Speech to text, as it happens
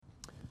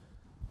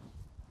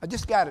I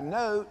just got a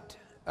note.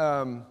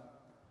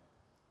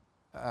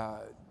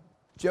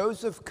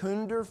 Joseph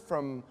Kunder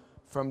from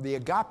the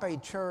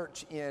Agape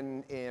Church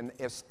in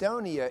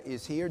Estonia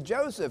is here.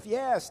 Joseph,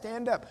 yeah,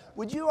 stand up.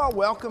 Would you all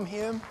welcome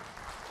him?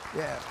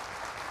 Yeah.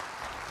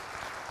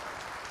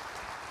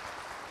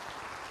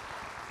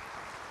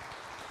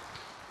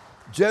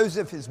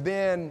 Joseph has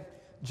been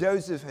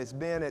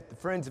at the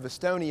Friends of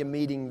Estonia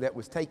meeting that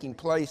was taking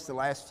place the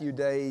last few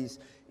days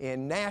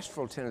in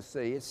Nashville,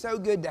 Tennessee. It's so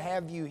good to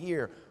have you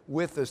here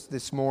with us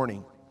this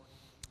morning.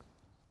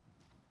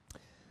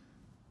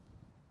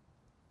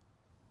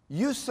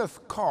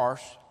 Yusuf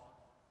Karsh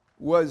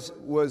was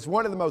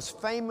one of the most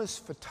famous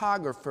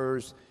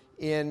photographers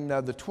in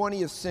the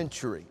 20th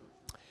century.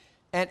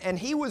 And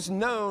he was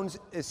known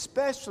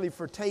especially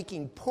for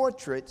taking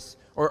portraits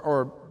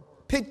or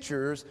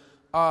pictures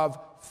of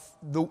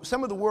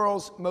some of the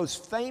world's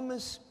most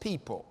famous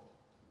people.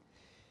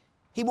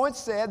 He once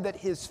said that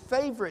his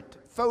favorite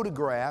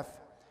photograph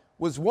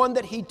was one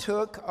that he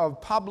took of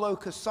Pablo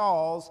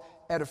Casals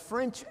at a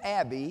French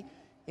abbey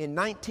in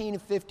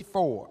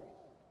 1954.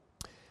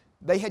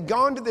 They had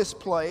gone to this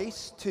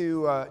place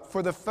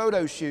for the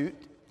photo shoot,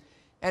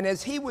 and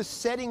as he was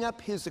setting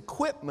up his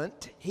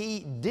equipment, he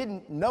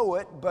didn't know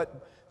it,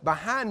 but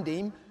behind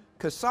him,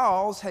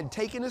 Casals had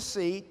taken a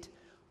seat,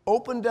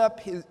 opened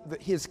up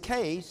his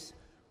case,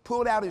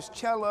 pulled out his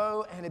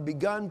cello, and had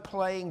begun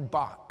playing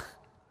Bach.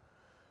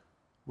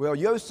 Well,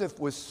 Joseph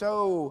was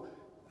so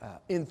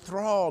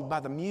enthralled by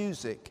the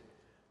music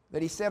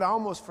that he said, I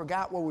almost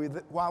forgot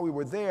while we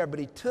were there, but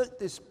he took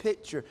this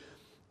picture,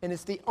 and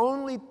it's the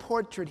only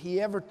portrait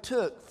he ever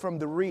took from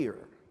the rear.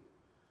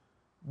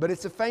 But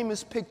it's a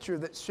famous picture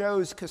that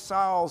shows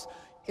Casals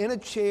in a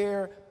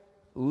chair,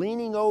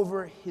 leaning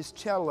over his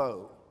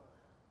cello,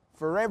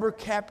 forever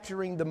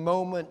capturing the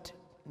moment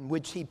in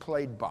which he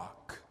played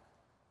Bach.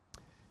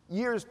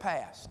 Years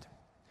passed,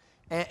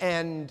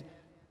 and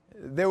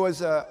there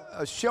was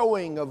a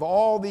showing of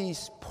all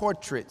these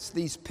portraits,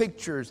 these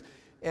pictures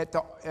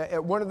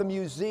at one of the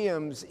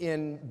museums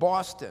in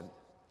Boston.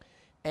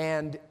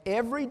 And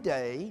every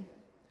day,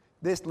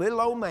 this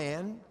little old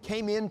man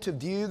came in to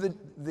view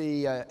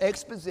the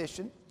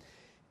exposition,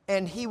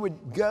 and he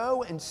would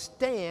go and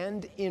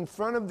stand in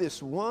front of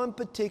this one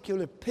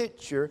particular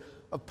picture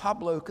of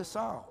Pablo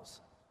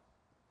Casals.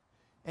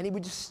 And he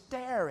would just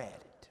stare at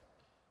it.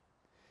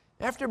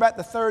 After about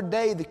the third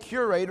day, the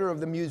curator of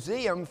the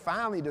museum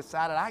finally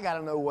decided, I got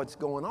to know what's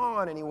going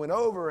on. And he went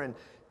over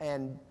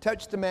and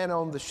touched the man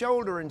on the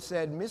shoulder and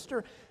said,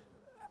 Mister,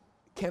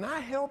 can I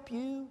help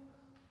you?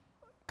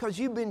 Because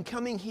you've been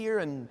coming here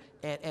and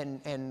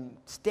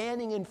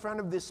standing in front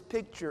of this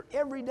picture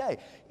every day.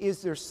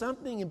 Is there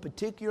something in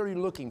particular you're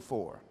looking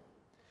for?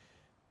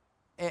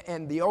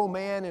 And the old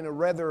man, in a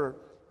rather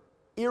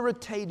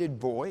irritated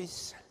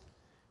voice,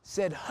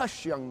 said,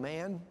 Hush, young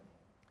man.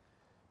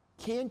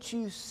 Can't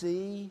you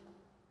see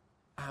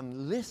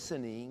I'm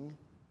listening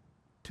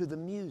to the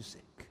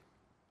music?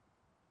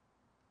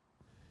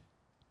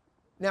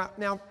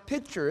 Now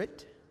picture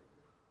it.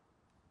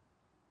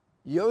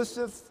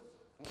 Joseph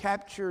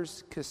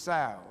captures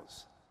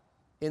Casals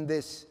in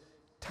this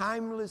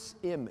timeless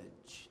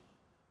image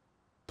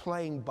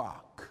playing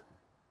Bach.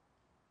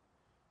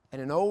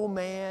 And an old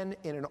man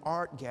in an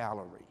art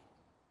gallery,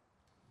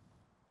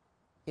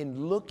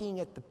 in looking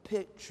at the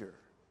picture,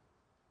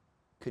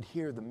 could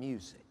hear the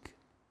music.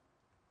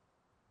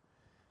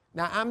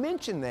 Now, I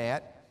mention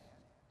that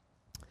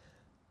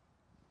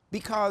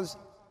because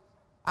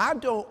I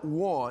don't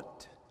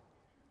want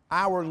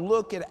our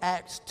look at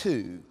Acts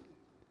 2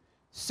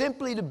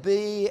 simply to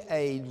be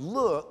a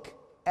look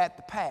at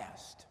the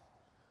past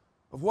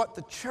of what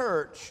the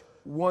church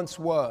once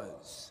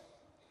was,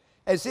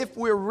 as if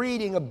we're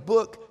reading a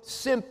book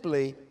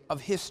simply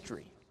of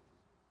history.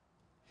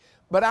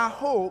 But I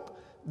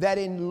hope that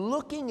in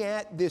looking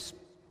at this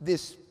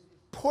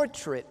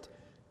portrait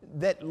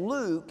that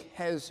Luke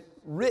has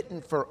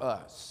written for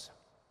us,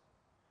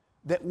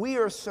 that we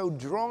are so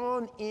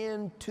drawn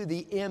into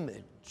the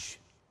image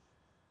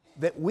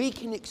that we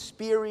can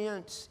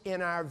experience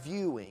in our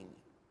viewing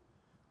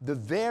the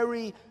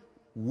very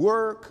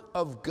work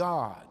of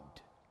God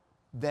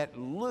that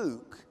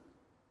Luke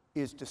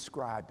is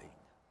describing.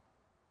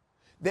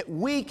 That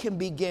we can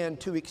begin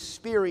to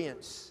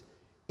experience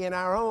in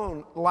our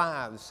own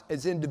lives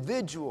as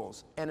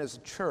individuals and as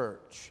a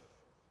church.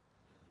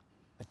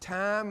 A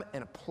time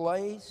and a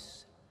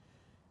place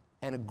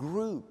and a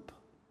group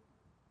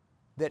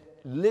that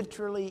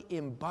literally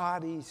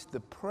embodies the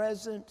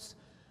presence,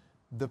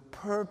 the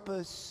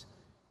purpose,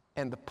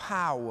 and the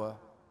power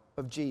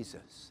of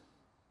Jesus.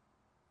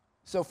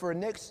 So for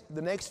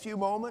the next few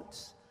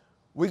moments,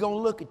 we're going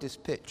to look at this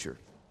picture.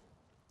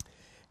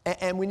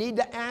 And we need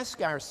to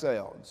ask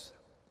ourselves,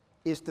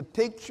 is the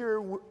picture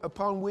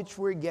upon which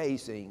we're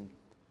gazing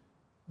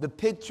the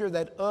picture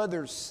that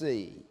others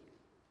see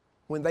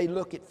when they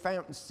look at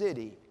Fountain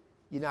City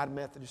United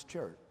Methodist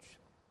Church?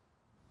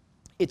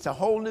 It's a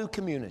whole new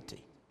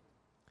community.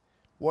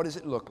 What does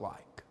it look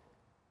like?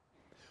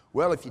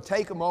 Well, if you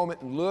take a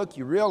moment and look,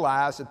 you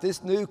realize that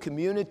this new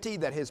community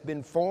that has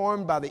been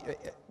formed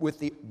with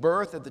the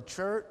birth of the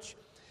church,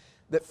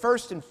 that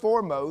first and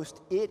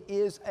foremost, it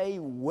is a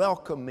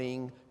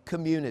welcoming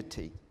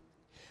community.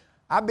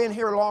 I've been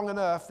here long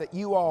enough that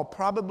you all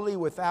probably,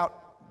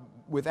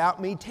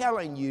 without me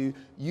telling you,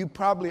 you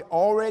probably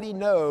already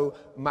know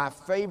my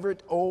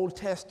favorite Old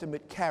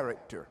Testament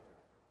character.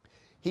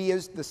 He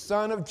is the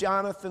son of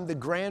Jonathan, the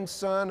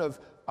grandson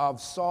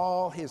of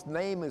Saul. His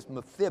name is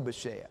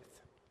Mephibosheth.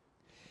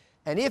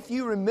 And if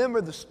you remember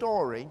the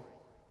story,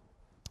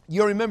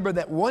 you'll remember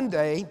that one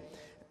day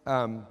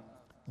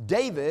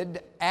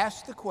David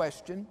asked the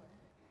question,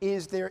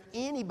 is there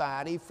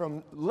anybody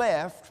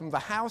left from the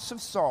house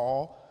of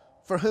Saul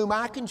for whom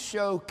I can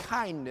show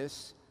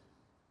kindness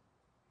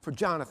for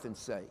Jonathan's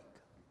sake?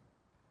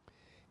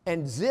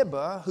 And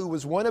Ziba, who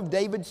was one of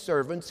David's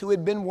servants, who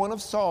had been one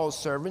of Saul's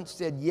servants,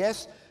 said,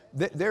 yes,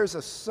 there's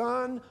a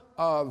son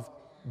of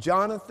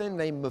Jonathan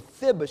named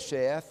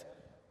Mephibosheth,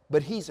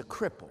 but he's a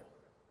cripple.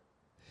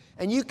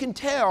 And you can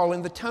tell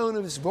in the tone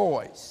of his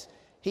voice,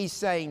 he's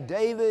saying,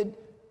 David,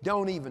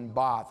 don't even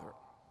bother.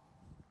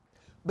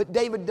 But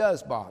David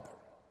does bother.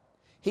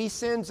 He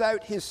sends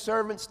out his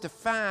servants to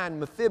find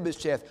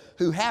Mephibosheth,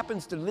 who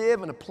happens to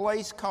live in a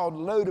place called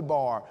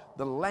Lodabar,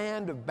 the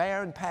land of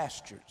barren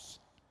pastures.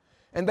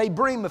 And they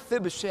bring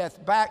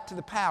Mephibosheth back to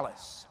the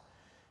palace.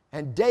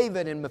 And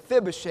David and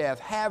Mephibosheth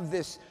have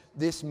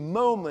this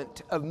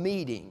moment of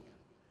meeting.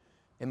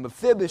 And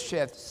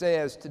Mephibosheth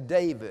says to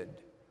David,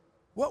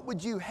 what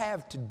would you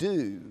have to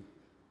do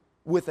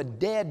with a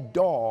dead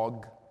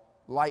dog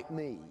like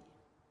me?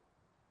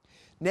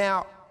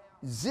 Now,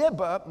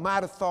 Ziba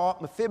might have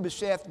thought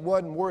Mephibosheth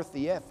wasn't worth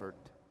the effort.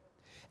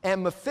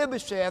 And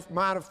Mephibosheth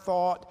might have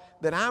thought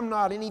that I'm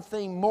not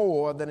anything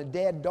more than a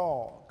dead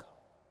dog.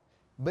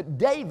 But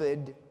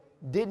David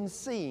didn't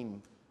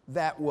seem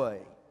that way.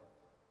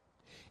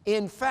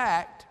 In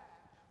fact,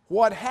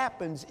 what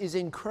happens is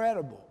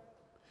incredible.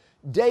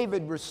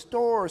 David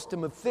restores to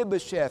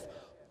Mephibosheth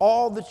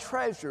all the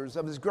treasures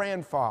of his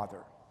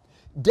grandfather.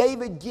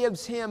 David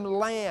gives him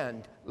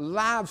land,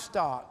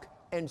 livestock,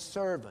 and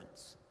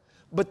servants.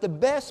 But the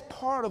best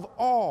part of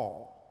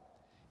all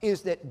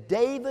is that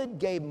David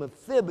gave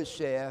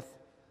Mephibosheth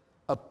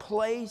a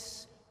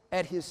place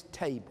at his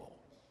table.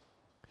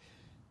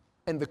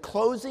 And the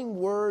closing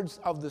words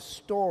of the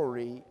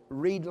story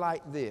read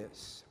like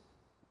this.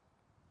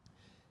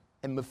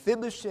 And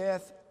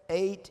Mephibosheth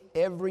ate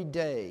every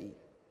day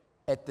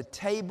at the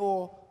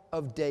table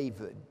of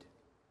David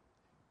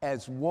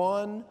as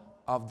one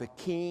of the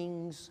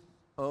king's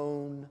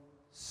own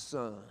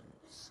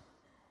sons.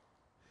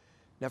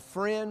 Now,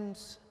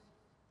 friends,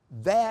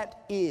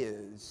 that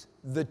is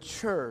the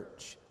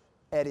church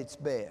at its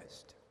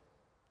best.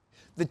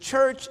 The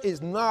church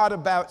is not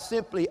about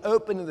simply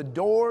opening the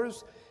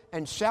doors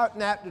and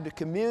shouting out to the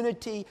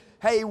community,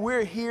 hey,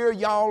 we're here,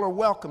 y'all are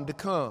welcome to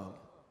come.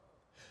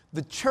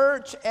 The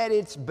church at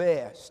its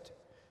best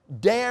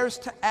dares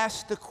to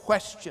ask the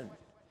question,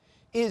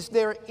 is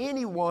there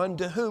anyone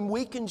to whom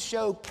we can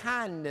show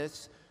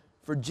kindness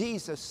for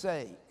Jesus'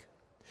 sake?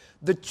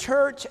 The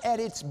church at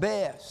its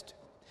best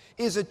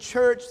is a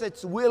church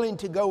that's willing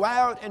to go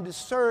out and to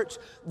search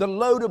the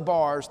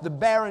Lodabars, the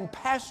barren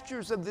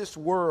pastures of this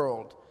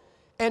world,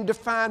 and to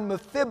find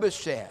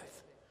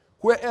Mephibosheth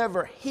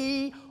wherever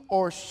he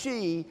or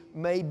she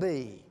may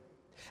be.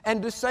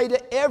 And to say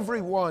to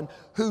everyone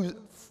who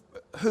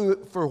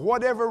for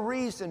whatever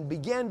reason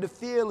began to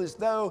feel as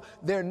though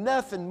they're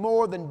nothing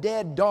more than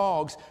dead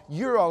dogs,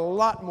 you're a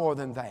lot more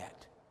than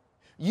that.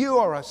 You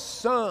are a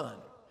son.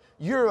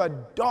 You're a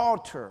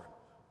daughter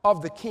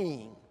of the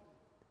King.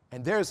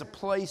 And there's a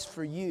place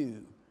for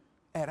you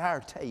at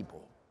our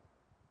table.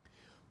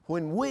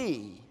 When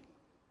we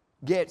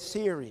get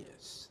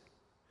serious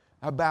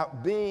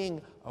about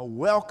being a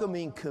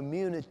welcoming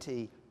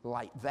community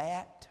like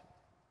that,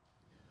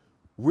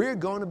 we're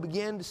going to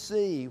begin to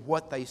see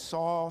what they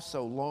saw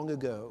so long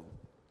ago.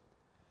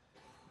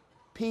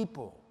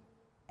 People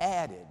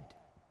added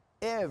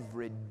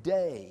every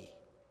day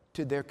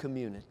to their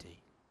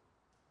community.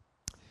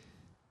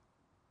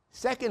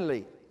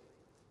 Secondly,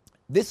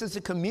 this is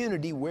a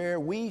community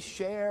where we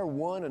share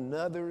one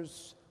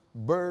another's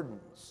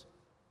burdens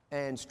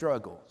and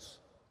struggles.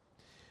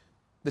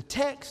 The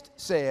text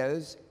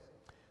says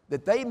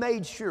that they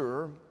made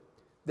sure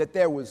that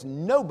there was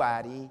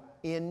nobody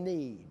in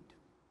need.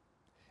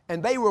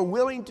 And they were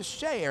willing to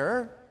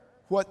share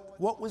what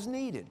was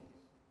needed.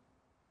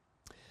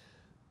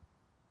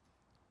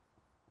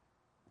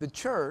 The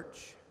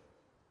church,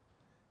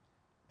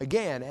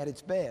 again, at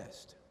its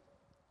best,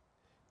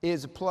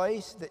 is a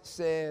place that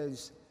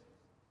says,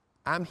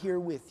 I'm here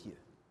with you.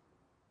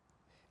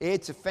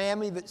 It's a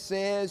family that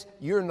says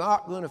you're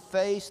not going to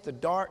face the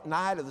dark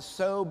night of the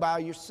soul by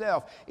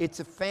yourself. It's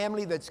a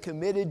family that's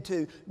committed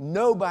to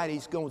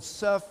nobody's going to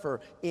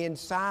suffer in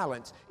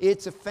silence.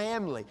 It's a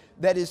family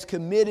that is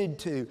committed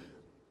to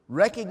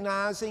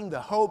recognizing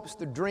the hopes,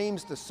 the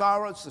dreams, the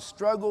sorrows, the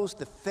struggles,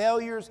 the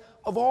failures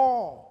of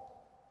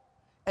all,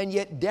 and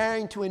yet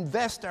daring to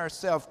invest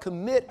ourselves,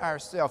 commit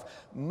ourselves,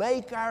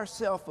 make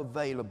ourselves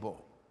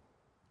available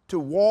to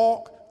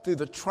walk through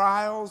the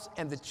trials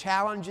and the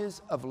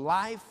challenges of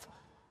life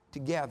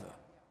together.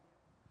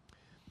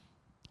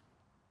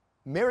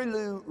 Mary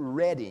Lou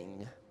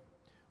Redding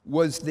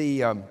was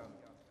the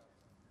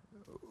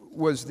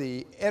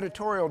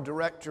editorial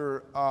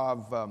director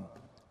of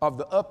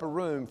the Upper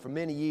Room for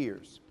many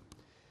years.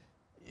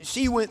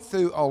 She went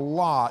through a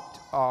lot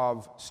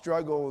of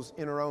struggles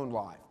in her own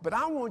life. But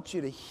I want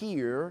you to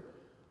hear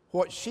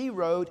what she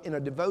wrote in a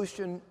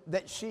devotion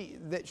that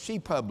she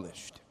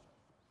published.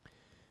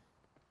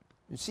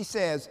 And she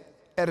says,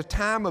 at a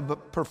time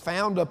of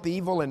profound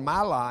upheaval in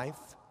my life,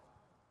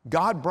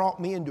 God brought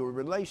me into a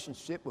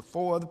relationship with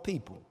 4 other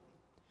people.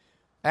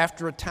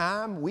 After a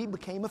time, we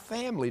became a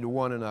family to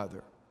one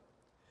another.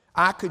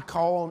 I could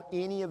call on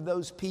any of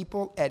those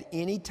people at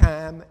any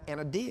time, and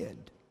I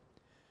did,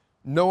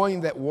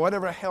 knowing that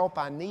whatever help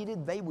I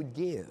needed, they would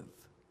give.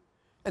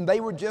 And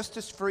they were just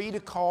as free to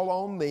call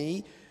on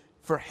me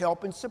for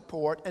help and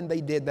support, and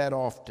they did that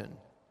often.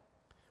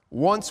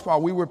 Once,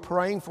 while we were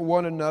praying for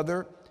one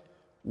another,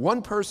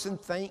 one person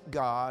thanked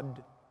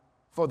God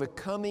for the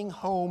coming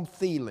home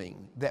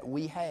feeling that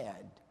we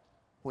had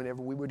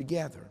whenever we were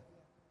together.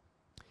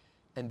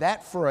 And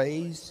that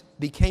phrase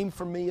became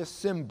for me a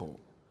symbol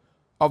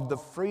of the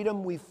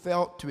freedom we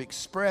felt to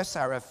express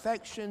our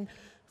affection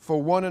for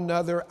one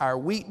another, our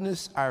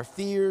weakness, our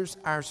fears,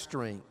 our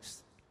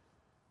strengths.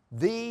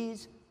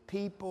 These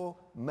people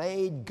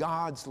made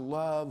God's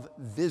love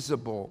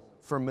visible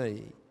for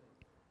me.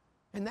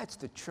 And that's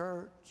the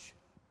church.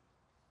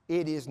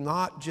 It is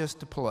not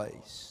just a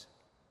place,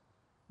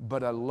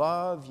 but a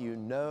love you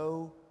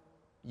know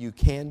you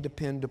can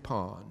depend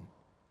upon.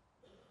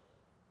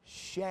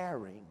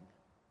 Sharing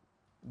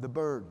the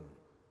burden.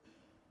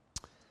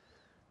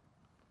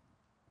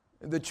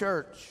 The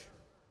church,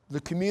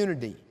 the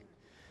community,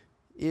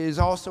 is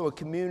also a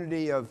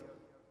community of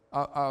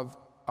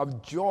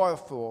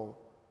joyful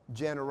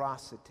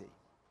generosity.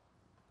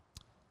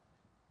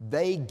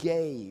 They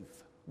gave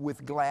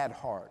with glad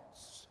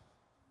hearts,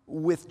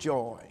 with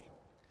joy.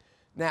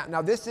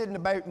 Now this isn't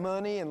about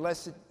money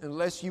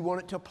unless you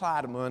want it to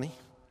apply to money.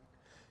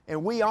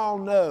 And we all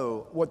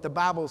know what the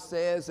Bible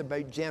says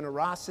about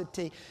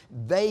generosity.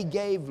 They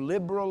gave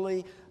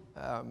liberally,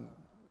 and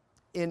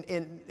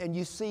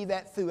you see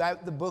that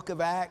throughout the book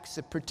of Acts,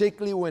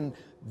 particularly when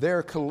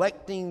they're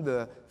collecting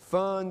the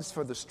funds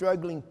for the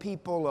struggling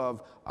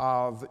people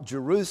of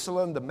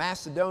Jerusalem. The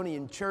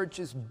Macedonian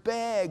churches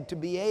beg to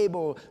be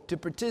able to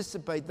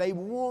participate. They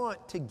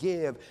want to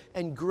give,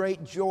 and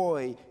great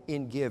joy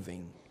in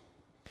giving.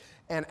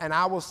 And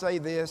I will say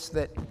this,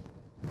 that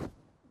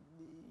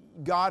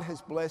God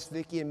has blessed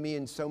Vicki and me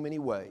in so many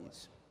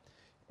ways.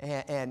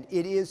 And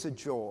it is a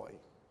joy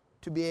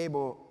to be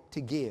able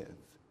to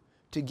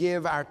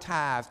give our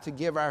tithe, to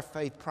give our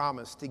faith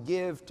promise, to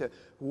give to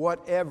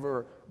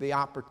whatever the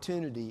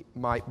opportunity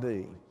might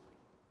be.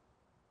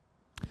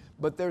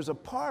 But there's a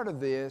part of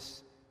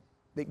this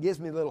that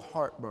gives me a little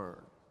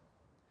heartburn.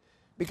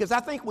 Because I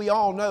think we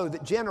all know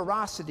that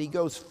generosity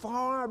goes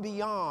far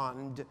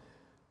beyond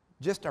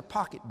just our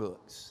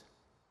pocketbooks.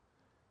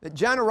 That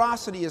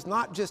generosity is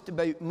not just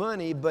about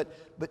money, but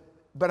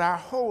our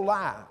whole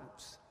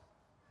lives.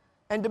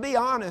 And to be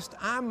honest,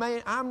 I'm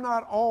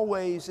not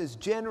always as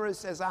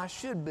generous as I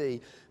should be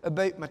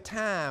about my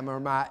time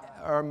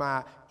or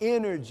my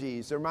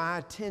energies or my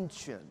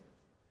attention.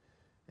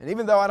 And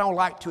even though I don't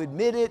like to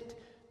admit it,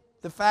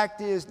 the fact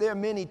is there are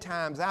many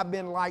times I've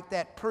been like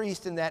that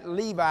priest and that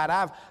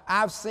Levite.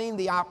 I've seen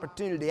the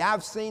opportunity,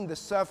 I've seen the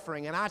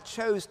suffering, and I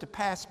chose to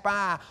pass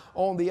by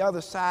on the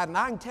other side. And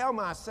I can tell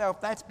myself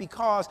that's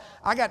because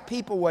I got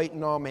people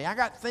waiting on me. I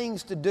got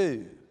things to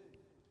do.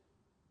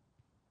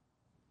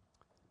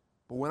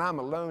 But when I'm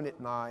alone at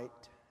night,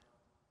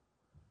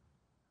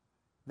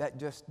 that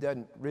just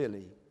doesn't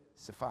really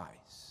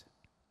suffice.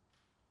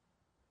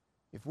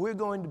 If we're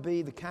going to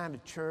be the kind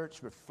of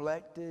church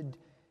reflected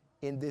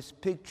in this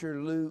picture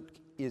Luke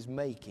is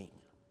making,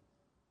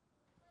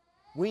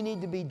 we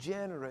need to be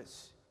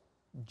generous,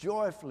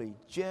 joyfully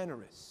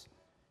generous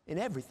in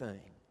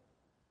everything.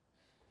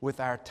 With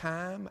our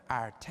time,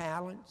 our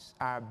talents,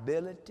 our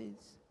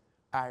abilities,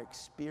 our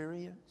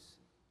experience,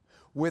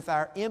 with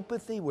our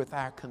empathy, with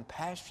our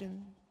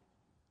compassion,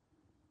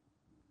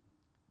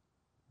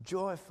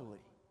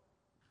 joyfully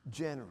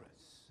generous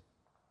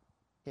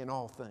in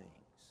all things.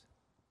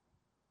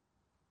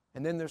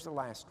 And then there's the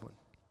last one.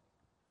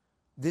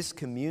 This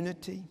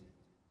community,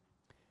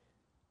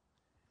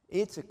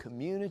 it's a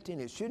community,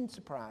 and it shouldn't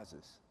surprise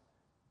us.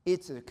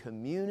 It's a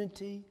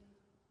community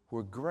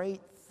where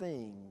great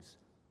things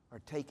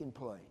are taking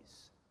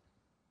place.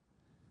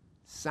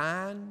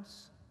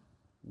 Signs,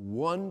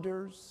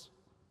 wonders,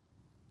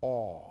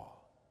 awe.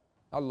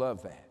 I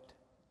love that.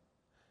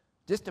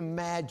 Just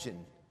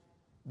imagine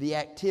the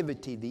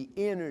activity, the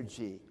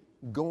energy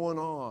going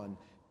on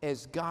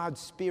as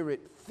God's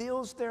Spirit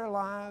fills their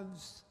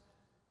lives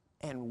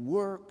and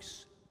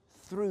works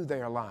through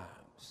their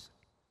lives.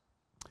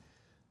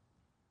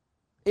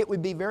 it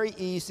would be very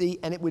easy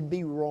and it would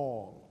be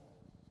wrong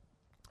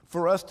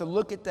for us to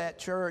look at that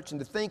church and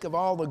to think of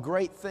all the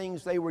great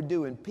things they were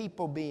doing,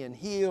 people being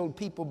healed,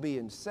 people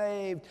being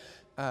saved,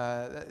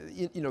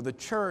 the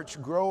church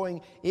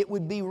growing. It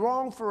would be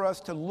wrong for us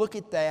to look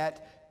at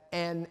that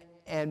and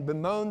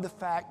bemoan the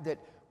fact that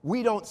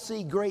we don't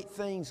see great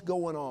things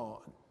going on.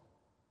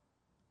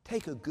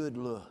 Take a good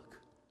look.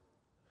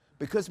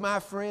 Because, my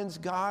friends,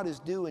 God is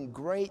doing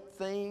great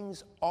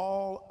things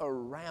all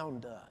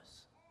around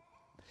us.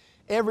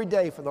 Every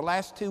day for the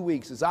last 2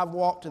 weeks, as I've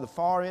walked to the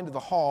far end of the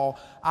hall,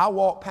 I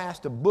walk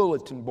past a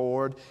bulletin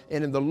board,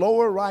 and in the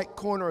lower right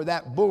corner of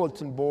that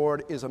bulletin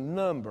board is a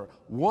number,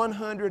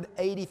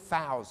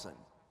 180,000.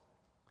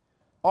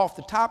 Off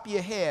the top of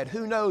your head,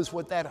 who knows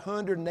what that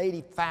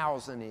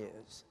 180,000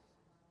 is?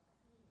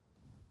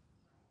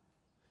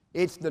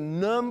 It's the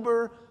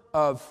number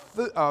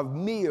of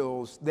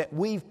meals that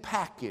we've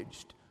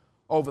packaged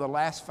over the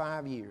last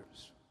 5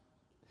 years.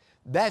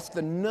 That's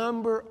the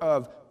number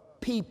of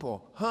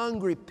people,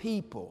 hungry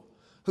people,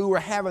 who are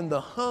having the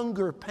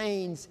hunger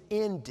pains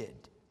ended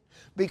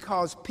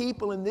because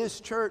people in this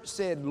church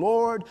said,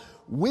 Lord,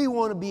 we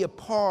want to be a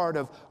part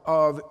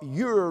of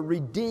your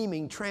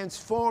redeeming,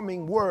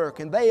 transforming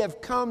work. And they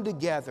have come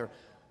together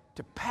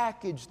to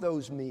package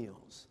those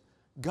meals.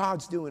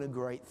 God's doing a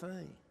great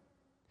thing.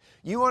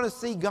 You want to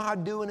see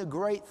God doing a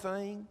great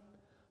thing?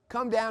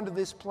 Come down to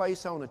this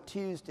place on a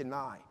Tuesday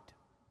night.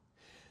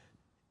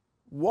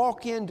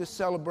 Walk in to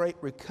celebrate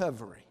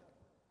recovery.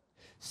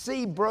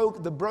 See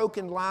the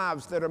broken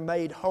lives that are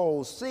made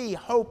whole. See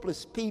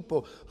hopeless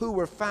people who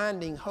are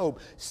finding hope.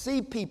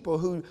 See people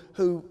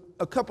who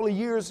a couple of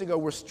years ago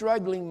were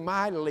struggling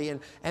mightily,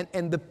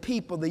 and the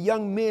people, the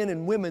young men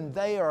and women,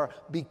 they are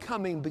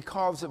becoming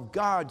because of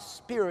God's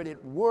Spirit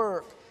at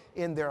work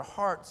in their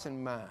hearts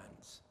and minds.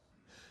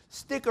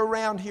 Stick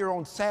around here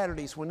on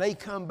Saturdays when they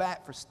come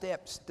back for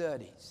step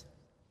studies.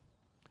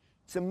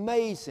 It's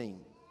amazing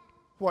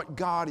what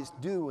God is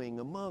doing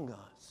among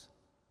us.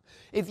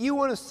 If you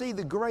want to see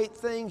the great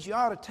things, you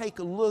ought to take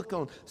a look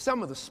on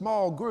some of the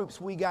small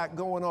groups we got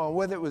going on,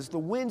 whether it was the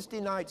Wednesday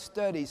night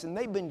studies, and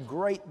they've been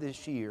great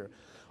this year,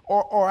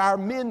 or our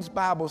men's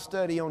Bible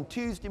study on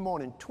Tuesday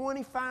morning.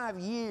 25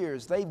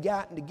 years they've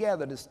gotten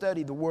together to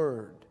study the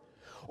Word.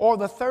 Or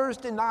the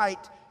Thursday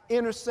night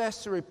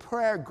intercessory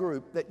prayer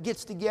group that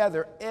gets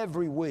together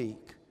every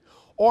week.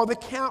 Or the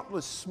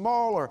countless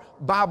smaller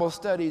Bible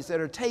studies that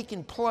are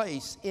taking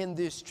place in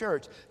this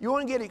church. You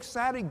want to get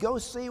excited? Go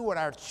see what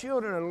our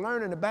children are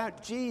learning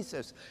about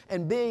Jesus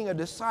and being a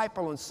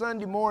disciple on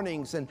Sunday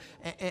mornings and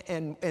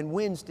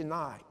Wednesday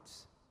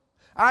nights.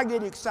 I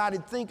get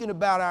excited thinking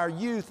about our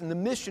youth and the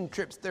mission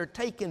trips they're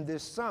taking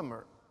this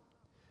summer.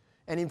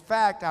 And in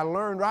fact, I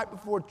learned right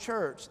before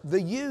church,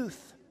 the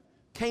youth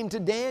came to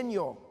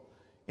Daniel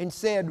and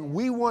said,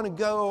 we want to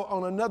go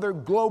on another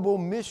global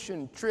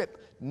mission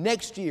trip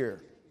next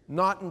year.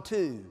 Not in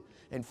 2.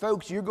 And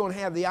folks, you're going to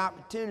have the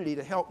opportunity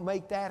to help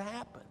make that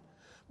happen.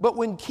 But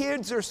when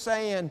kids are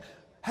saying,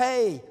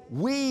 hey,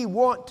 we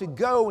want to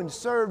go and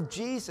serve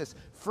Jesus,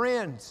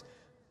 friends,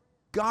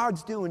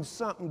 God's doing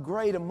something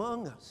great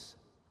among us.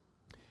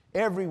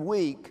 Every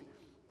week,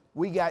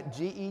 we got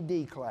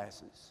GED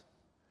classes.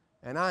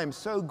 And I am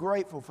so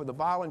grateful for the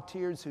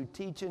volunteers who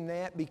teach in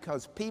that,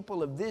 because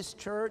people of this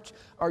church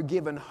are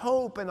giving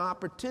hope and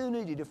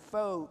opportunity to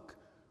folk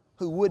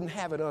who wouldn't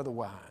have it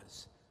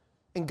otherwise.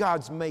 And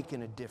God's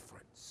making a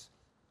difference.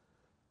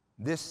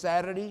 This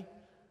Saturday,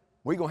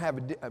 we're going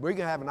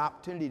to have an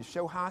opportunity to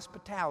show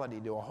hospitality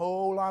to a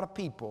whole lot of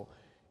people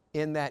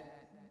in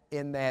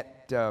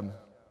that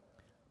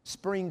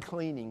spring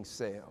cleaning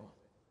sale.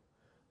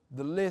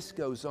 The list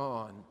goes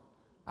on.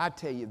 I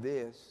tell you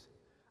this,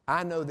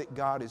 I know that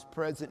God is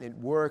present at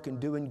work and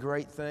doing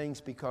great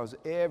things, because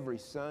every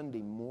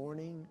Sunday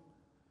morning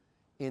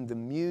in the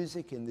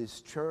music in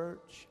this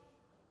church,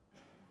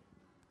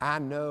 I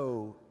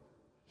know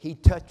He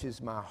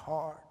touches my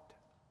heart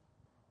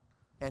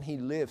and He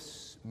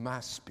lifts my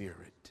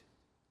spirit.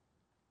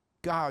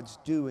 God's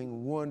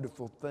doing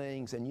wonderful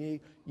things, and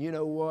you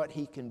know what?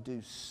 He can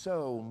do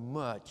so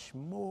much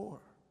more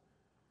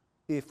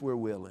if we're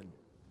willing.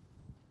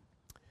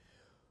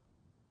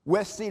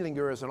 Wes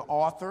Seelinger is an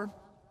author,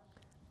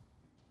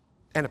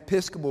 an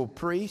Episcopal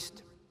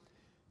priest,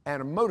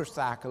 and a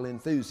motorcycle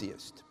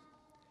enthusiast.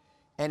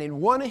 And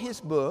in one of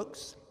his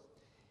books,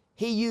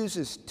 he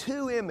uses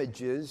 2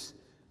 images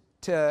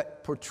to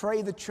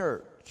portray the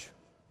church.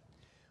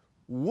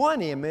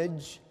 One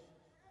image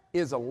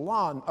is a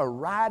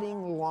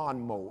riding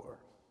lawnmower.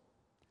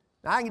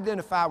 Now, I can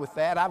identify with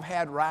that. I've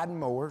had riding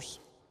mowers.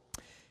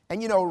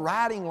 And you know,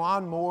 riding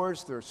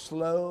lawnmowers, they're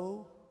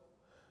slow,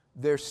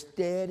 they're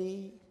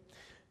steady,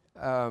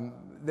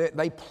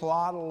 they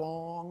plod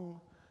along,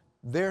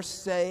 they're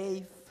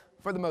safe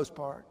for the most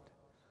part.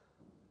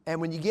 And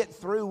when you get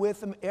through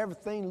with them,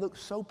 everything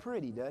looks so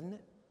pretty, doesn't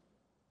it?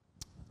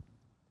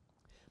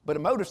 But a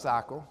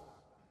motorcycle,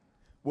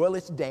 well,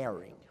 it's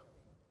daring.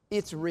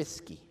 It's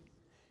risky.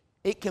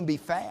 It can be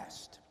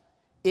fast.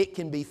 It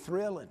can be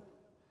thrilling.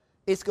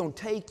 It's going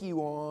to take you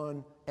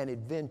on an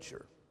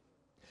adventure.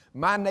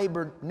 My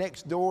neighbor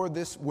next door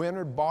this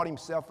winter bought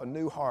himself a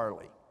new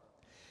Harley.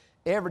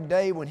 Every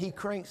day when he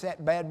cranks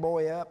that bad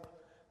boy up,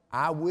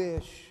 I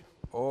wish,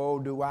 oh,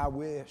 do I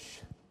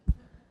wish.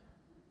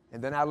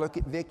 And then I look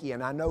at Vicki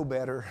and I know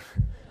better.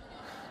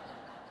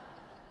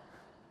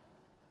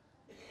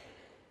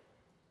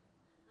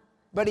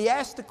 But he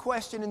asked the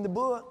question in the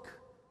book,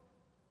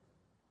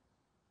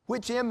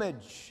 which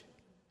image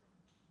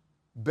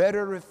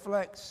better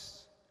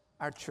reflects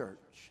our church?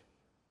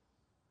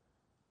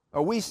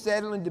 Are we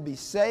settling to be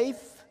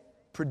safe,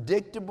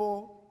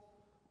 predictable,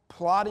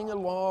 plodding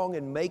along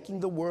and making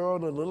the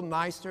world a little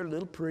nicer, a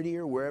little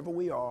prettier wherever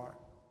we are?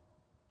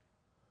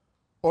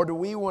 Or do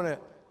we want to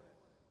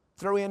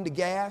throw in the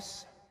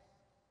gas,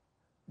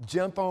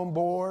 jump on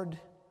board,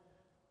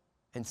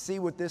 and see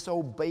what this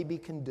old baby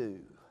can do?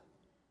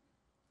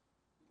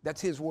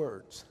 That's his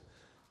words.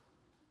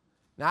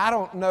 Now, I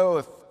don't know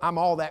if I'm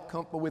all that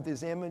comfortable with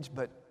his image,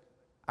 but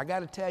I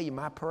got to tell you,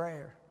 my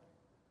prayer,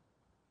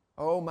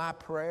 my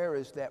prayer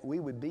is that we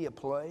would be a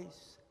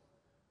place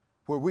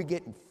where we're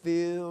getting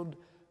filled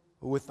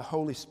with the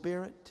Holy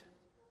Spirit,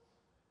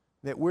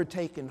 that we're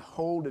taking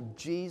hold of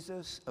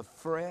Jesus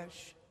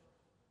afresh,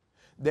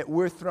 that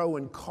we're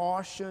throwing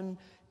caution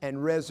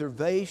and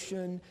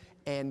reservation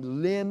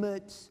and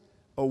limits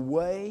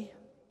away,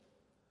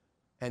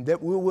 and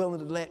that we're willing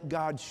to let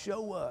God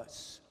show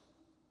us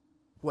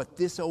what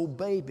this old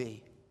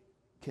baby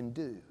can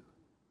do.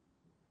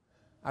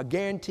 I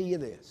guarantee you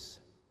this.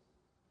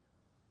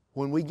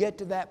 When we get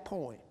to that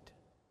point,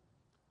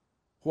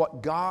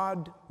 what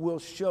God will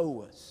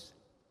show us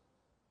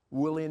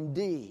will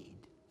indeed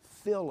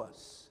fill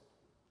us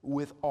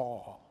with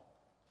awe.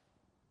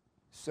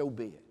 So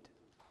be it.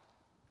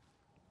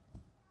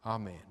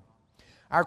 Amen.